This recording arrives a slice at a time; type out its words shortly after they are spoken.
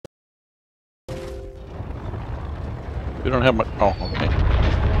We don't have much. Oh, okay.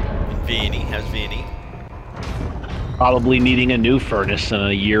 And Vianney has Vianney. Probably needing a new furnace in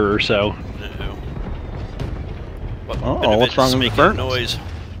a year or so. Uh-oh. Oh, what's wrong with the furnace? Noise.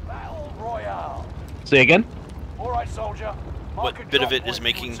 Battle Royale. Say again? All right, soldier. What bit of it is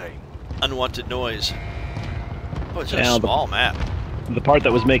making unwanted noise? Oh, it's Now a small map. The part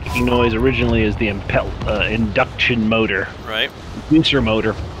that was making noise originally is the induction motor. Right. Inducer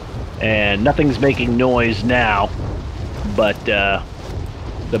motor. And nothing's making noise now, but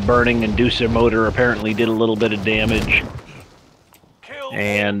the burning inducer motor apparently did a little bit of damage.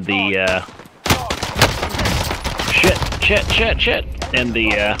 And the shit. And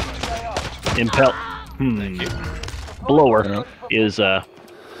the blower is I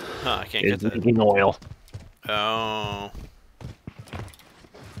can't get that. leaking oil. Oh.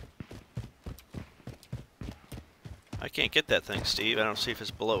 I can't get that thing, Steve. I don't see if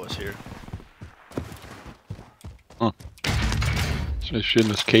it's below us here. Huh. Is she in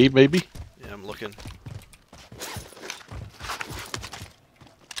this cave, maybe? Yeah, I'm looking.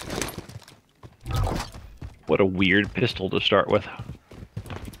 What a weird pistol to start with. I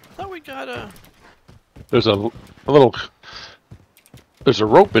thought we got a... There's a little... There's a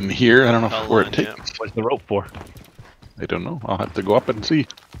rope in here. I don't know where it takes. What's the rope for? I don't know. I'll have to go up and see.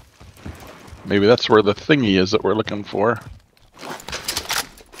 Maybe that's where the thingy is that we're looking for.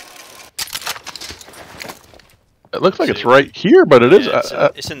 It looks like it's right here, but it is.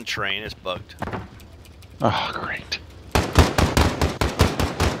 It's in the train. It's bugged. Oh, great.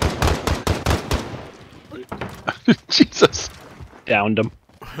 Jesus. Downed him.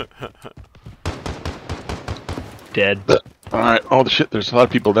 Dead. Alright. Oh, shit. There's a lot of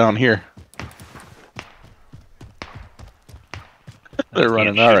people down here. They're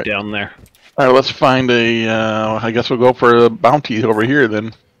running. Alright. Down there. Alright, let's find a. I guess we'll go for a bounty over here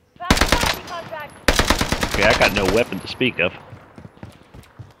then. Okay, I got no weapon to speak of.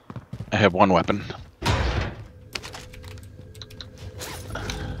 I have one weapon.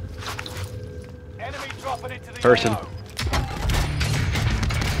 Enemy dropping into the Person. AO.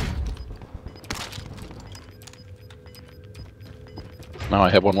 Now I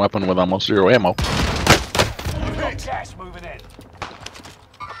have one weapon with almost zero ammo. Got gas moving in.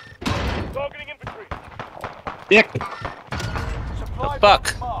 Targeting infantry. Dick! Supply fuck?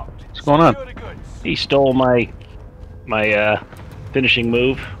 box marked. What's going on? Secure the goods. He stole my finishing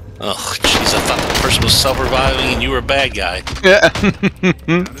move. Oh, jeez, I thought the person was self-reviving and you were a bad guy. Yeah.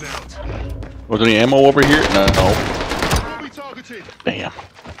 Was there any ammo over here? No. Damn.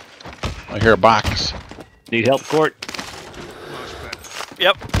 I hear a box. Need help, Court?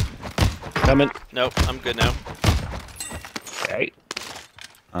 Yep. Coming. Nope. I'm good now. Okay.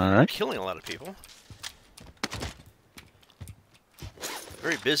 Alright. Killing a lot of people.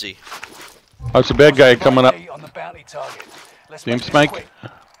 Very busy. Oh, it's a bad guy coming up. On the bounty target. Let's See him, make this Smike? quick.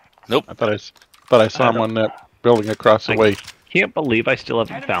 Nope. I thought I saw him on that building across the way. Can't believe I still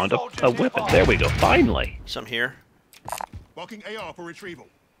haven't found a weapon. There we go, finally. Some here. Marking AR for retrieval.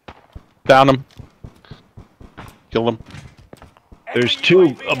 Down him. Killed him. There's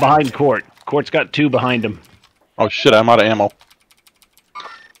two behind Court. Court's got two behind him. Oh shit, I'm out of ammo.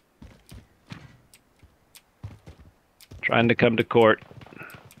 Trying to come to Court.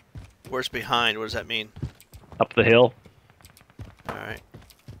 Where's behind? What does that mean? Up the hill. Alright.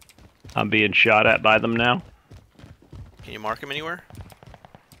 I'm being shot at by them now. Can you mark him anywhere?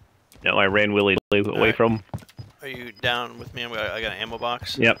 No, I ran away Alright. from him. Are you down with me? I got an ammo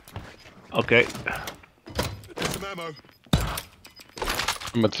box. Yep. Okay. Some ammo.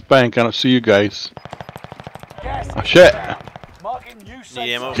 I'm at Spank. I don't see you guys. Gas Oh shit. marking new safe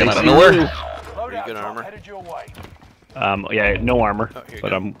Need ammo? zone. Came out of nowhere. Loadout Pretty good drop armor. headed your way. Yeah, no armor, Oh, here you but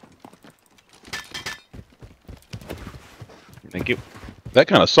go. Thank you. That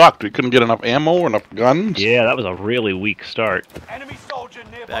kind of sucked. We couldn't get enough ammo or enough guns. Yeah, that was a really weak start. Enemy soldier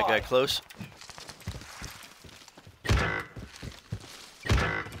nearby. Bad guy close.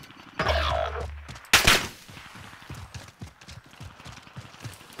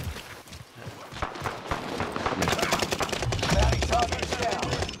 Bounty target is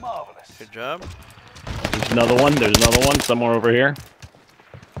down. Marvelous. Good job. There's another one. There's another one somewhere over here.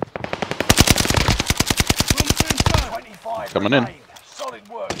 25 Coming in. remain. Solid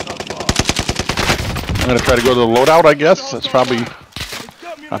work so far. I'm gonna try to go to the loadout, I guess. That's probably...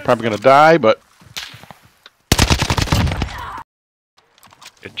 I'm probably gonna die, but...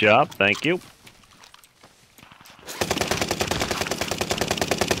 Good job. Thank you.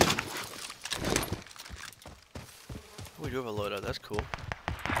 We do have a loadout. That's cool.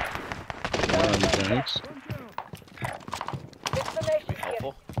 Thanks. Be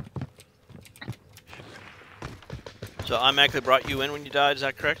helpful. So automatically brought you in when you died. Is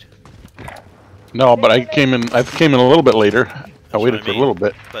that correct? No, but I came in. I came in a little bit later. I what waited I for a mean. little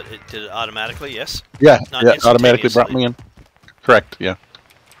bit. But it did it automatically? Yes. Yeah, Not yeah. Automatically brought me in. Correct. Yeah.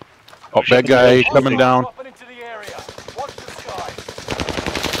 Oh, bad guy coming down. Dropping into the area. Watch the sky.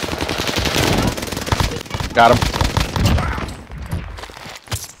 Got him.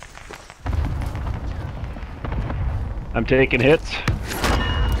 I'm taking hits.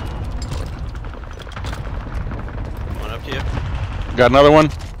 Going up to you. Got another one.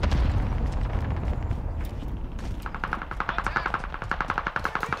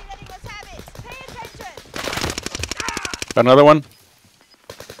 Got another one.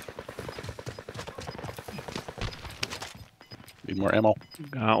 Need more ammo.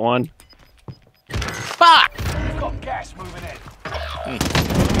 Got one. You've got gas moving in.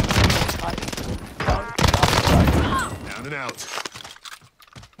 Down and out.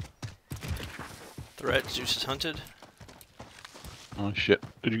 Threat. Zeus is hunted. Oh shit!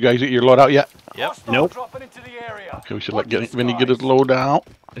 Did you guys get your load out yet? Yep. Hostile Nope. dropping into the area. Okay, we should Watch let the Vinny get his skies. load out.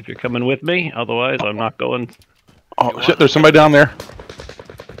 If you're coming with me, otherwise I'm not going. Oh shit! There's somebody down there.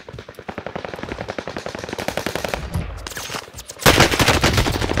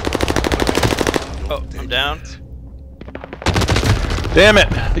 Oh, I'm down. Damn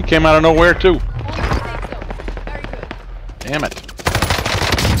it! He came out of nowhere too. Damn it!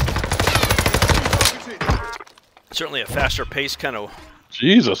 Certainly a faster pace kind of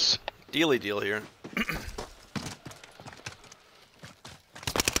Jesus! dealy deal here.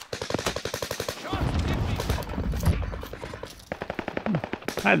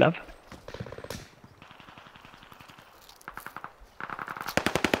 Hi, love.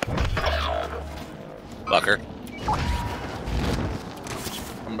 Fucker.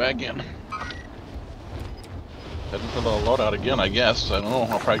 Come back in. Heading for the loadout again, I guess. I don't know.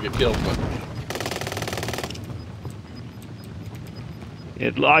 I'll probably get killed, but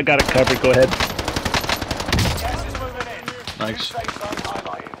I got it covered. Go ahead. Gas is moving in. Nice. New safe zone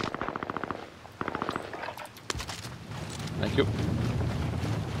highlighted. thank you.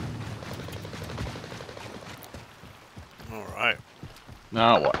 All right.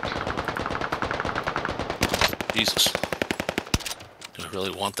 Now what? Jesus. Do I really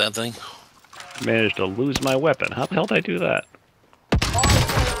want that thing? Managed to lose my weapon. How the hell did I do that?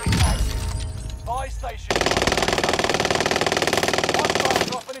 Buy station. Hostile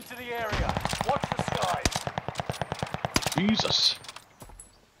dropping into the area. Watch the skies. Jesus!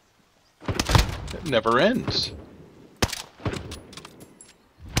 It never ends.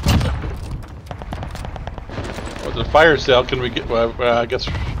 With the fire sale, can we get? Well, I guess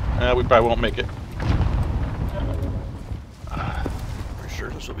we probably won't make it. Pretty sure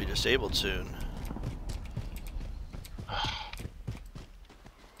this will be disabled soon.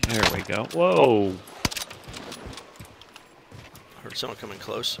 There we go. Whoa. Heard someone coming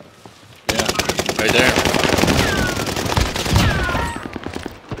close. Yeah. Right there.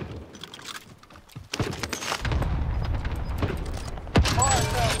 Fire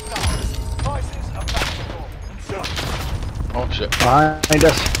sales done. Prices are back to normal. Oh shit! Behind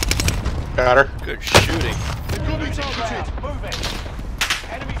us. Got her. Good shooting. They've got me Moving targeted. ground. Moving.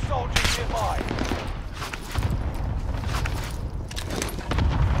 Enemy soldiers nearby.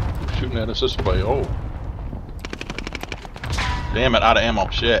 Shooting at us this way. Oh. Damn it! Out of ammo.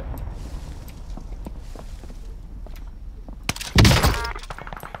 Shit.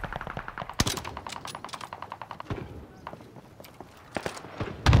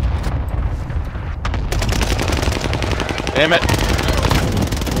 Damn it!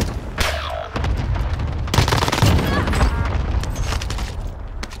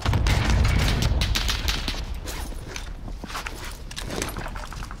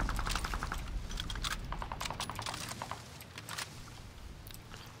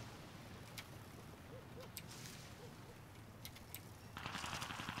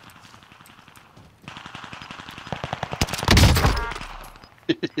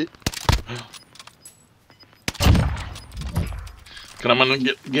 Coming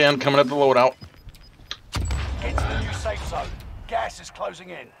again, coming at the loadout. Get to the new safe zone. Gas is closing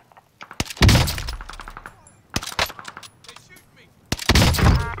in.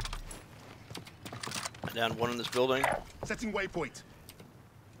 I downed one in this building. Setting waypoint.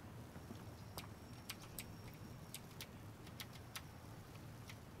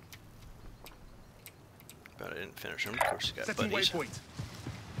 But I didn't finish him. Of course, he got Setting buddies. waypoint.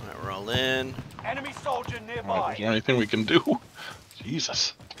 Alright, we're all in. Enemy soldier Is nearby. there anything we can do?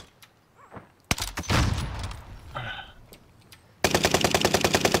 Jesus.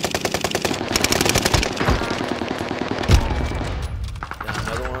 Down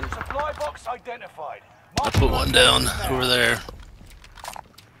another one. Supply box identified. I put one down over there.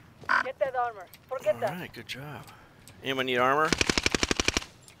 Get that armor. Forget that. Alright, good job. Anyone need armor?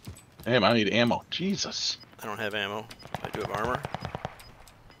 Damn, I need ammo. Jesus. I don't have ammo. I do have armor.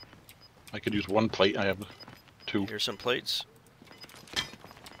 I could use one plate. I have 2. Here's some plates.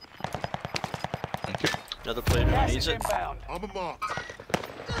 Thank you. Another plate who Gas needs is it. inbound. Armor marked.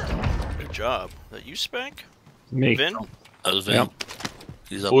 Good job. Is that you, Spank? Me. Vin? That was Vin. Yep.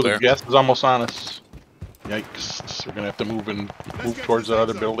 He's up Oh, there. the gas is almost on us. Yikes. We're gonna have to move towards the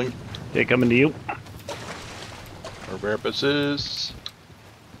other building They coming to you. where Barabbas is.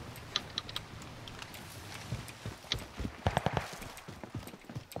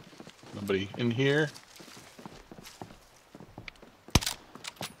 Nobody in here.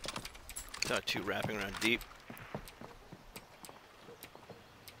 Got 2 wrapping around deep.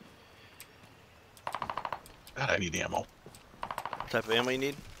 God, I need ammo. What type of ammo you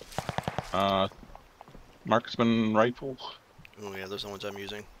need? Marksman rifle. Oh yeah, those are the ones I'm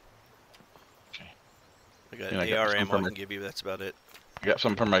using. Okay. I got Yeah, I got AR some ammo I from can it. give you, that's about it. I got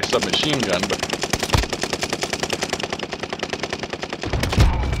some from my submachine gun, but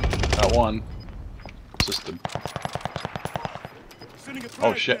got one. Assisted. Sending a Oh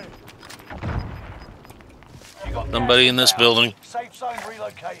frag shit. grenade. You got Somebody gas in this inbound. building. Safe zone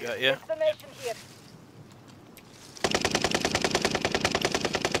relocated. Got ya? Destination here.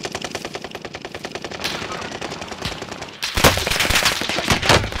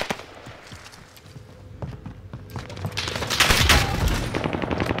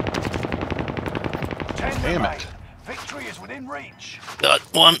 Damn it. Victory is within reach. Got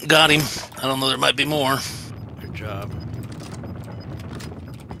one. Got him. I don't know. There might be more. Good job.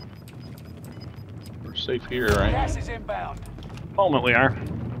 We're safe here, right? Gas is inbound. Moment we are.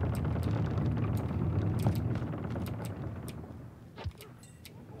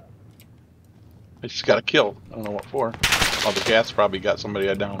 I just got a kill. I don't know what for. Oh, the gas probably got somebody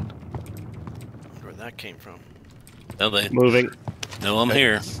I downed. Wonder where that came from. No, they Moving. know I'm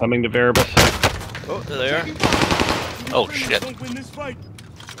here. Coming to Veribus. Oh, there they are. Oh shit! Don't win this fight.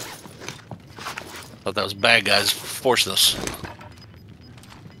 Thought that was bad guys forcing us.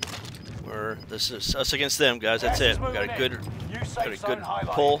 This is us against them, guys. That's Gas is it. We got a moving good, in. New got a safe zone good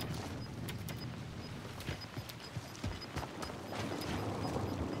highlighted. pull.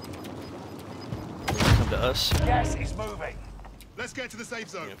 Come to us. Gas is moving. Let's get to the safe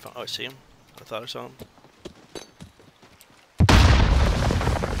zone. Oh, I see him. I thought I saw him.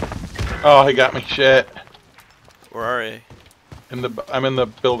 Oh, he got me. Shit. Where are they? I'm in the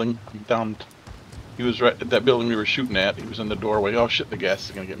building. I'm down. He was right at that building we were shooting at. He was in the doorway. Oh shit, the gas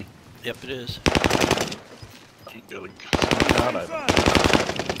is gonna get me. Yep, it is. I'm really God,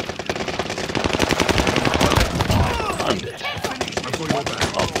 I'm dead. I've got your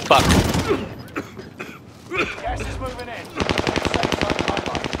back. Oh fuck! Gas is moving in. New safe zone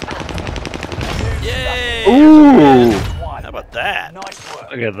highlighted. Yay! Ooh! How about that? Nice work.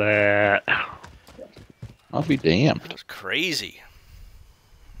 Look at that. I'll be damned. That was crazy.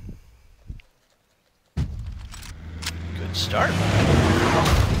 Good start.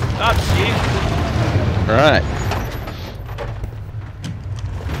 Stop, Steve. All right.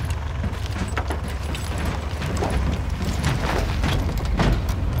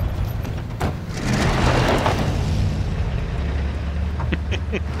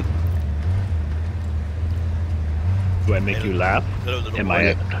 Do I make you laugh? Hello, little Am boy. I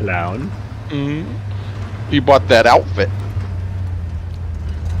a clown? He bought that outfit.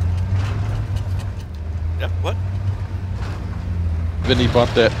 Yep, what? Then he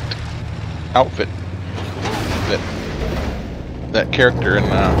bought that outfit. That character in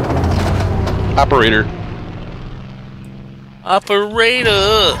Operator.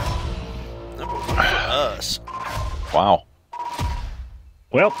 Operator. Number 1 for us. Wow.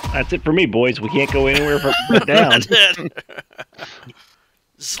 Well, that's it for me, boys. We can't go anywhere but down. That's it. Lead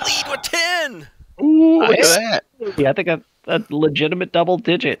with 10. Ooh, look Nice. at that. Yeah, I think a legitimate double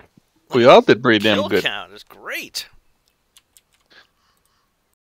digit. We all did pretty damn Kill good. count is great.